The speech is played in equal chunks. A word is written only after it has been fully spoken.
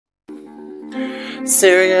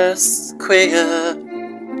Serious queer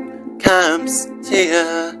camps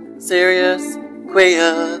tia. Serious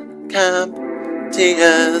queer camp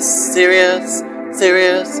tears.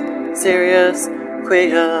 Serious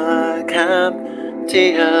queer camp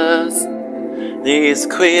tears. These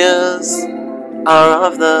queers are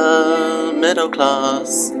of the middle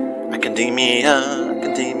class. Academia.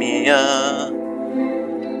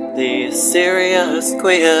 These serious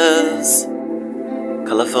queers,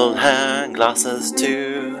 colourful hair and glasses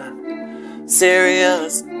too.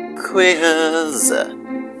 Serious queers,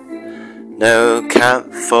 no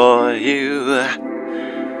camp for you.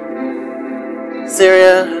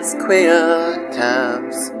 Serious queer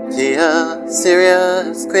camps, tia.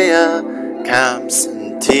 Serious queer camps,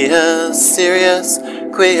 tia. Serious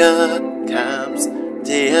queer camps,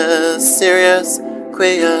 tia. Serious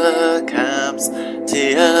queer camps,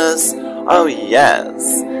 tears. Oh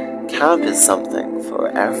yes, camp is something for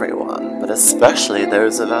everyone, but especially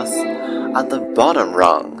those of us at the bottom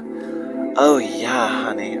rung. Oh yeah,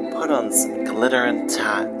 honey, put on some glitter and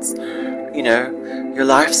tats. You know, your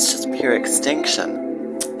life's just pure extinction,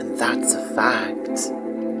 and that's a fact.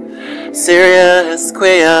 Serious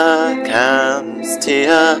queer camps,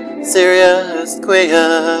 tia. Serious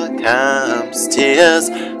queer camps, tears.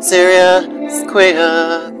 Serious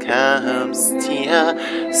queer camps, tia.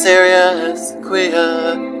 Serious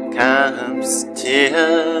queer camps,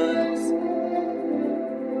 tears.